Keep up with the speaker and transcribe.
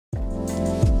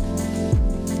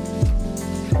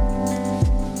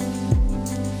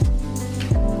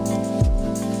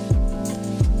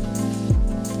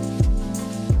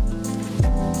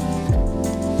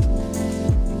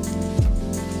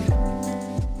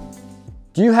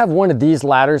Do you have one of these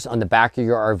ladders on the back of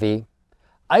your RV?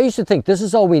 I used to think this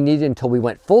is all we needed until we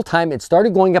went full-time and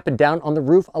started going up and down on the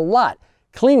roof a lot,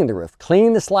 cleaning the roof,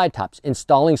 cleaning the slide tops,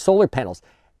 installing solar panels,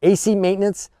 AC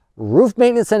maintenance, roof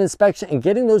maintenance and inspection, and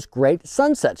getting those great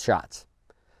sunset shots.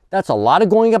 That's a lot of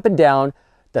going up and down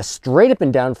the straight up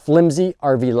and down flimsy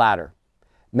RV ladder.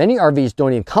 Many RVs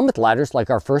don't even come with ladders like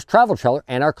our first travel trailer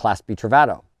and our Class B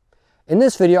Travato. In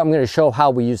this video, I'm going to show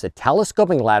how we use a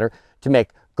telescoping ladder to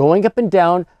make going up and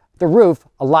down the roof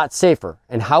a lot safer,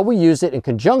 and how we use it in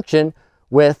conjunction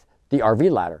with the RV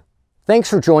ladder. Thanks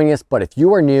for joining us, but if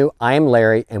you are new, I am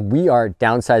Larry, and we are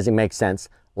Downsizing Makes Sense,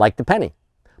 like the penny.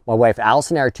 My wife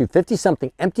Alice and I are two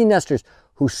 50-something empty nesters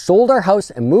who sold our house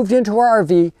and moved into our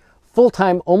RV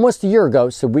full-time almost a year ago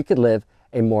so we could live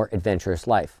a more adventurous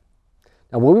life.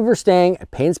 Now, when we were staying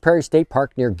at Paynes Prairie State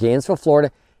Park near Gainesville,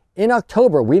 Florida, in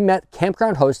October, we met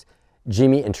campground host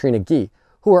Jimmy and Treena Ghi,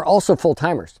 who are also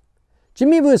full-timers.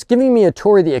 Jimmy was giving me a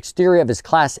tour of the exterior of his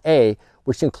Class A,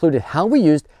 which included how we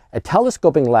used a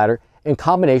telescoping ladder in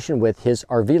combination with his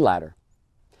RV ladder.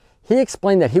 He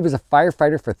explained that he was a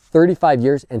firefighter for 35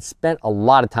 years and spent a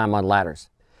lot of time on ladders.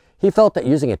 He felt that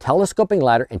using a telescoping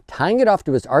ladder and tying it off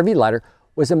to his RV ladder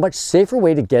was a much safer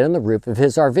way to get on the roof of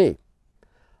his RV.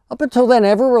 Up until then, I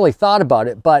never really thought about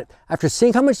it, but after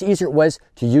seeing how much easier it was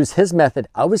to use his method,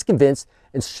 I was convinced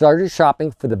and started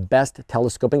shopping for the best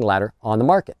telescoping ladder on the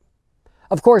market.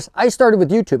 Of course, I started with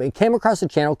YouTube and came across a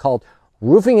channel called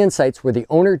Roofing Insights, where the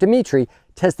owner, Dimitri,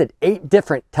 tested 8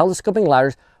 different telescoping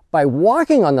ladders by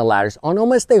walking on the ladders on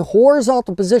almost a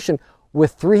horizontal position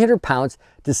with 300 pounds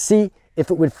to see if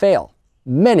it would fail.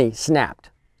 Many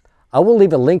snapped. I will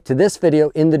leave a link to this video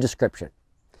in the description.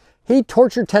 He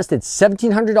torture tested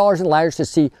 $1,700 in ladders to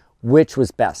see which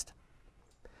was best.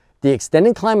 The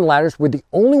Xtend Climb ladders were the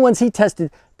only ones he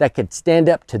tested that could stand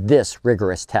up to this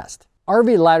rigorous test.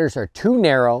 RV ladders are too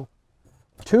narrow,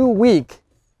 too weak,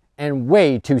 and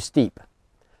way too steep.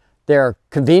 They're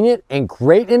convenient and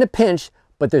great in a pinch,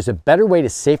 but there's a better way to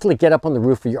safely get up on the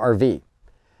roof of your RV.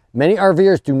 Many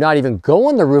RVers do not even go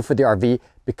on the roof of the RV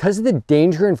because of the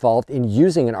danger involved in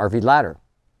using an RV ladder.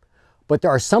 But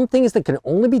there are some things that can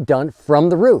only be done from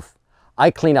the roof.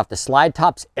 I clean off the slide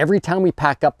tops every time we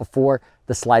pack up before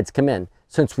the slides come in,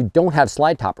 since we don't have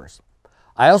slide toppers.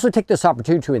 I also take this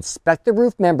opportunity to inspect the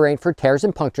roof membrane for tears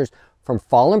and punctures from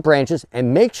fallen branches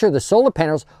and make sure the solar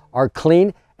panels are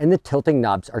clean and the tilting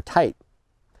knobs are tight.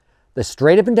 The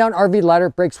straight up and down RV ladder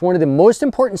breaks one of the most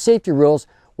important safety rules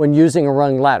when using a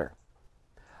rung ladder.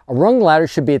 A rung ladder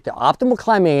should be at the optimal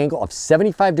climbing angle of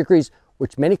 75 degrees,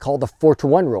 which many call the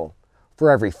 4-to-1 rule. For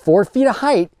every 4 feet of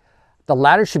height, the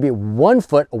ladder should be 1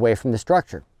 foot away from the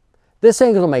structure. This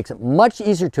angle makes it much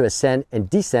easier to ascend and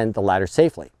descend the ladder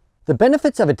safely. The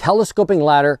benefits of a telescoping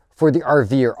ladder for the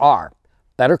RVer are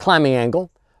better climbing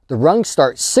angle. The rungs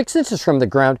start 6 inches from the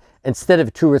ground instead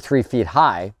of 2 or 3 feet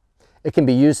high. It can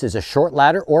be used as a short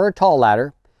ladder or a tall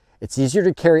ladder. It's easier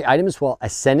to carry items while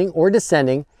ascending or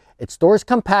descending. It stores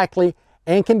compactly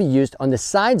and can be used on the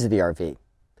sides of the RV.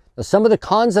 Now, some of the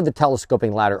cons of a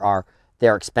telescoping ladder are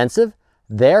they're expensive,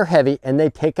 they're heavy, and they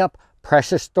take up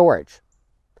precious storage.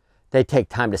 They take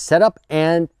time to set up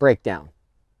and break down.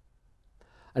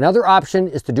 Another option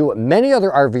is to do what many other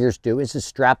RVers do, is to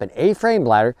strap an A-frame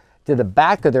ladder to the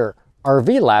back of their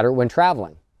RV ladder when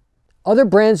traveling. Other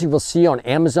brands you will see on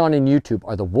Amazon and YouTube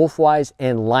are the Wolfwise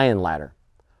and Lion ladder.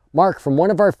 Mark from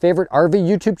one of our favorite RV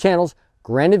YouTube channels,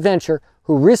 Grand Adventure,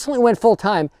 who recently went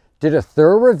full-time, did a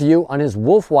thorough review on his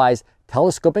Wolfwise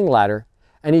telescoping ladder,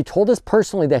 and he told us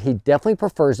personally that he definitely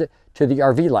prefers it to the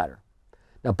RV ladder.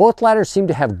 Now, both ladders seem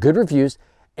to have good reviews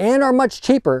and are much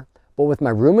cheaper, but with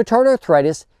my rheumatoid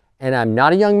arthritis, and I'm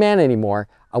not a young man anymore,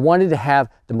 I wanted to have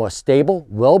the most stable,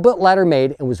 well-built ladder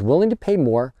made and was willing to pay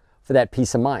more for that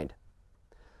peace of mind.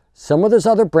 Some of those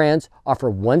other brands offer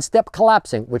one-step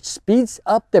collapsing, which speeds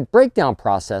up the breakdown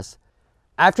process.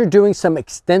 After doing some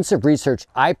extensive research,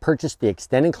 I purchased the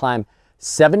Xtend Climb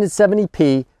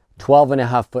 770p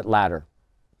 12.5-foot ladder.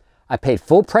 I paid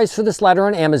full price for this ladder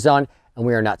on Amazon, and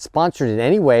we are not sponsored in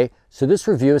any way, so this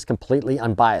review is completely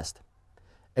unbiased.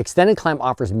 Xtend Climb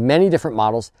offers many different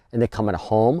models, and they come in a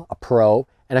home, a pro,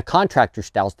 and a contractor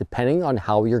styles depending on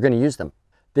how you're going to use them.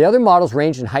 The other models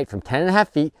range in height from 10.5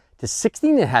 feet to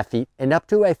 16.5 feet and up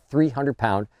to a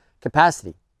 300-pound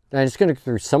capacity. Now, I'm just going to go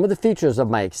through some of the features of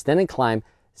my Xtend Climb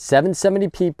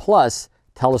 770p Plus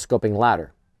telescoping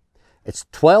ladder. It's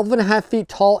 12.5 feet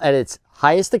tall at its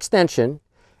highest extension.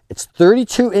 It's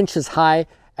 32 inches high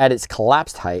at its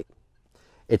collapsed height.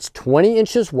 It's 20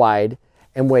 inches wide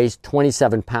and weighs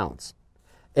 27 pounds.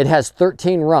 It has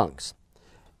 13 rungs.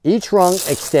 Each rung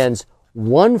extends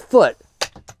 1 foot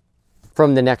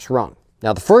from the next rung.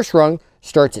 Now the first rung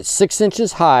starts at 6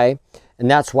 inches high, and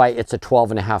that's why it's a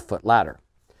 12.5-foot ladder.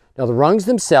 Now the rungs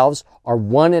themselves are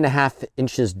 1.5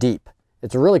 inches deep.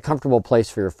 It's a really comfortable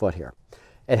place for your foot here.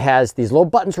 It has these little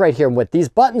buttons right here, and what these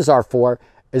buttons are for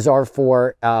is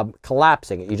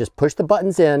collapsing it. You just push the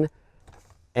buttons in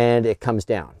and it comes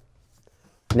down.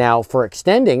 Now for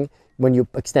extending, when you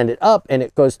extend it up and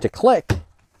it goes to click,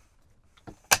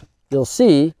 you'll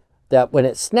see that when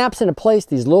it snaps into place,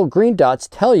 these little green dots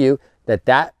tell you that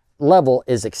that level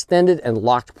is extended and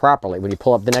locked properly. When you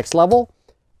pull up the next level,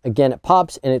 again, it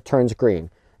pops and it turns green.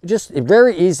 It's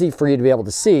very easy for you to be able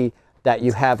to see that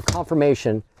you have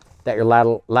confirmation that your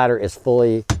ladder is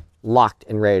fully locked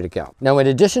and ready to go. Now, in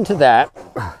addition to that,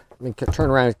 let me turn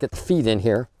around and get the feet in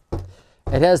here.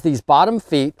 It has these bottom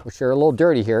feet, which are a little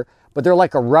dirty here, but they're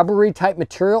like a rubbery type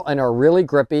material and are really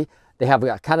grippy. They have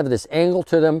kind of this angle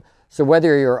to them. So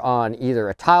whether you're on either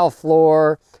a tile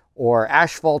floor or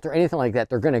asphalt or anything like that,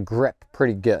 they're going to grip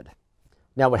pretty good.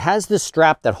 Now it has this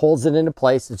strap that holds it into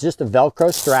place. It's just a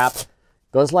Velcro strap,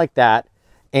 goes like that.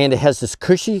 And it has this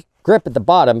cushy grip at the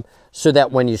bottom so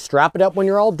that when you strap it up when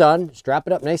you're all done, strap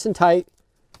it up nice and tight,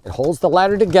 it holds the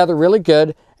ladder together really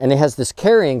good. And it has this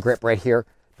carrying grip right here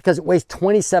because it weighs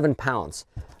 27 pounds.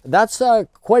 That's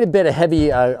quite a bit of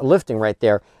heavy lifting right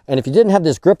there. And if you didn't have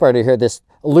this grip right here, this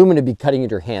aluminum would be cutting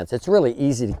into your hands. It's really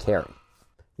easy to carry.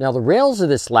 Now the rails of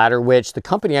this ladder, which the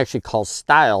company actually calls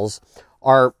Styles,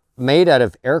 are made out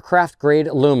of aircraft grade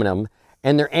aluminum,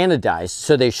 and they're anodized.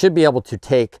 So they should be able to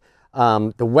take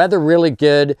the weather really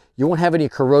good. You won't have any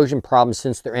corrosion problems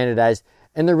since they're anodized,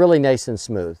 and they're really nice and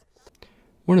smooth.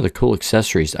 One of the cool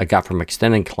accessories I got from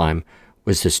Xtend Climb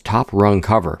was this top rung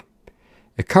cover.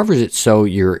 It covers it so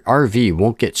your RV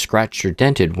won't get scratched or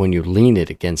dented when you lean it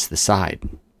against the side.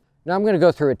 Now I'm going to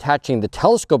go through attaching the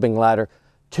telescoping ladder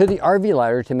to the RV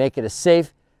ladder to make it a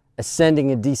safe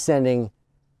ascending and descending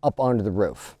up onto the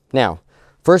roof. Now,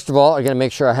 first of all, I'm going to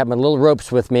make sure I have my little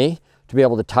ropes with me to be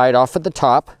able to tie it off at the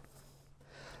top.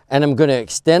 And I'm going to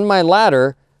extend my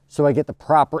ladder so I get the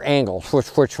proper angle,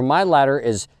 which for my ladder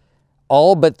is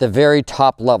all but the very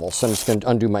top level. So I'm just going to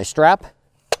undo my strap.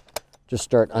 Just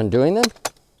start undoing them.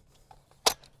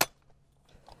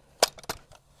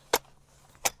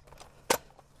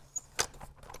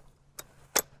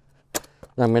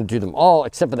 Now I'm going to do them all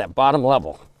except for that bottom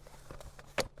level.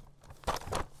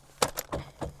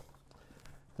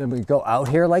 Then we go out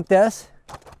here like this.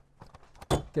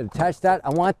 Get attached that. I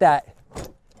want that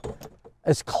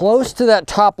as close to that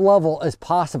top level as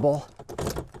possible.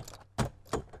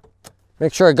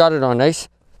 Make sure I got it on nice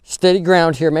steady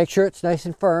ground here. Make sure it's nice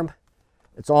and firm.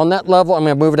 It's on that level. I'm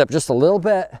going to move it up just a little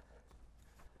bit,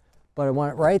 but I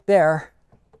want it right there.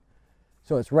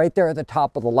 So it's right there at the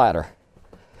top of the ladder.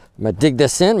 I'm going to dig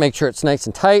this in, make sure it's nice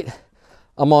and tight.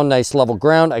 I'm on nice level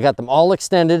ground. I got them all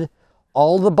extended.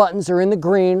 All the buttons are in the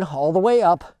green all the way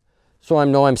up, so I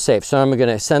know I'm safe. So I'm going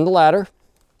to ascend the ladder.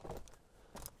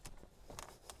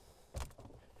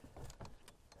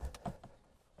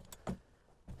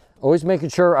 Always making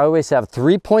sure I always have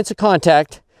 3 points of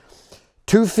contact,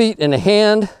 2 feet in a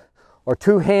hand or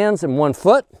 2 hands and 1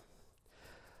 foot.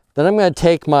 Then I'm going to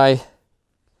take my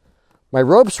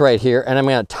ropes right here and I'm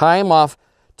going to tie them off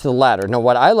to the ladder. Now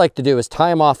what I like to do is tie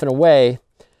them off in a way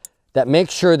that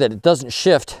makes sure that it doesn't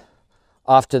shift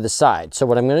off to the side. So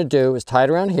what I'm going to do is tie it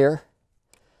around here,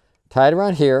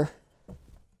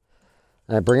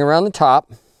 and I bring it around the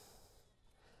top.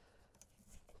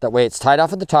 That way it's tied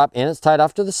off at the top and it's tied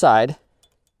off to the side.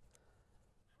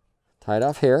 Tie it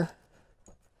off here,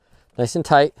 nice and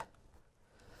tight.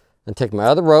 Then take my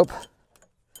other rope.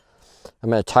 I'm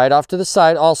going to tie it off to the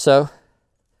side also.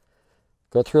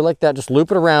 Go through like that, just loop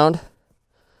it around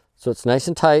so it's nice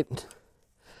and tight.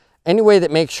 Any way that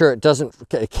makes sure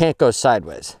it can't go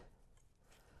sideways.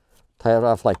 Tie it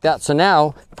off like that. So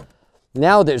now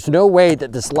there's no way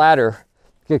that this ladder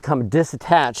can come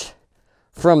disattached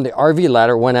from the RV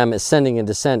ladder when I'm ascending and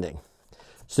descending.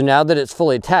 So now that it's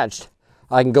fully attached,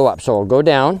 I can go up. So I'll go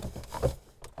down.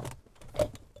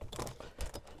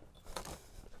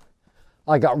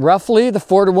 I got roughly the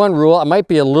 4-to-1 rule. I might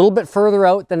be a little bit further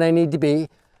out than I need to be,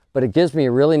 but it gives me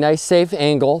a really nice safe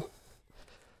angle.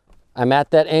 I'm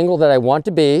at that angle that I want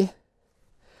to be.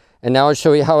 And now I'll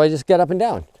show you how I just get up and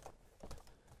down.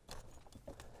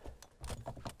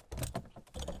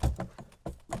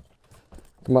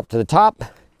 Come up to the top,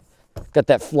 got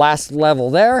that last level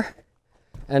there,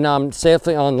 and I'm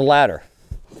safely on the ladder.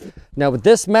 Now with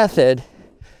this method,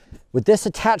 with this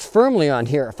attached firmly on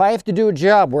here, if I have to do a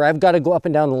job where I've got to go up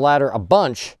and down the ladder a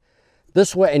bunch,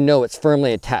 this way I know it's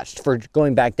firmly attached. For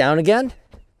going back down again,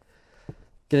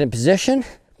 get in position,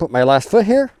 put my last foot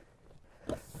here,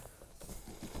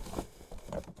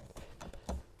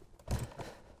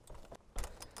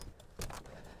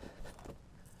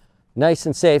 nice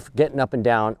and safe getting up and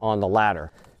down on the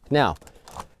ladder. Now,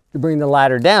 to bring the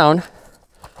ladder down,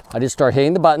 I just start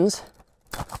hitting the buttons.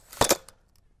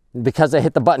 Because I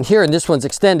hit the button here and this one's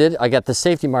extended, I got the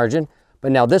safety margin,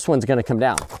 but now this one's gonna come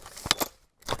down.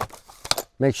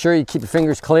 Make sure you keep your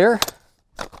fingers clear.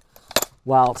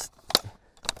 Whilst,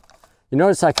 you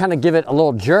notice I kind of give it a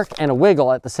little jerk and a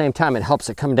wiggle at the same time. It helps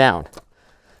it come down.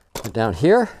 Put down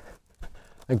here.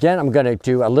 Again, I'm gonna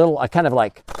do a little, I kind of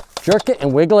like jerk it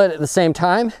and wiggle it at the same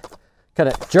time. Kind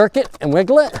of jerk it and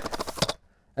wiggle it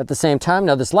at the same time.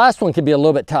 Now this last one can be a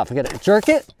little bit tough. I gotta jerk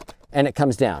it and it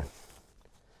comes down.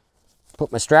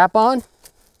 Put my strap on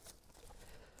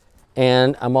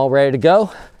and I'm all ready to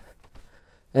go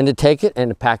and to take it and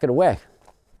to pack it away.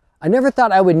 I never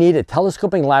thought I would need a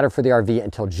telescoping ladder for the RV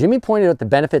until Jimmy pointed out the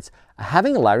benefits of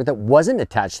having a ladder that wasn't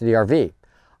attached to the RV.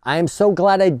 I am so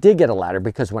glad I did get a ladder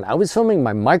because when I was filming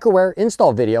my microware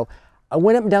install video, I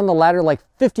went up and down the ladder like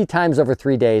 50 times over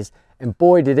 3 days, and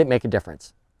boy did it make a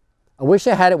difference. I wish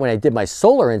I had it when I did my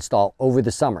solar install over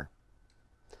the summer.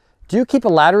 Do you keep a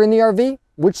ladder in the RV?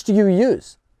 Which do you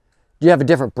use? Do you have a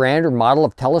different brand or model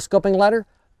of telescoping ladder?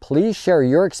 Please share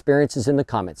your experiences in the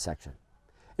comments section.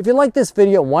 If you like this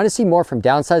video and want to see more from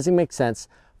Downsizing Makes Sense,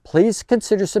 please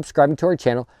consider subscribing to our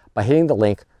channel by hitting the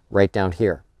link right down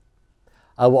here.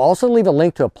 I will also leave a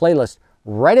link to a playlist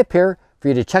right up here for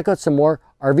you to check out some more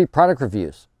RV product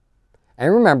reviews.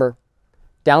 And remember,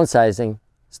 downsizing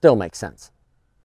still makes sense.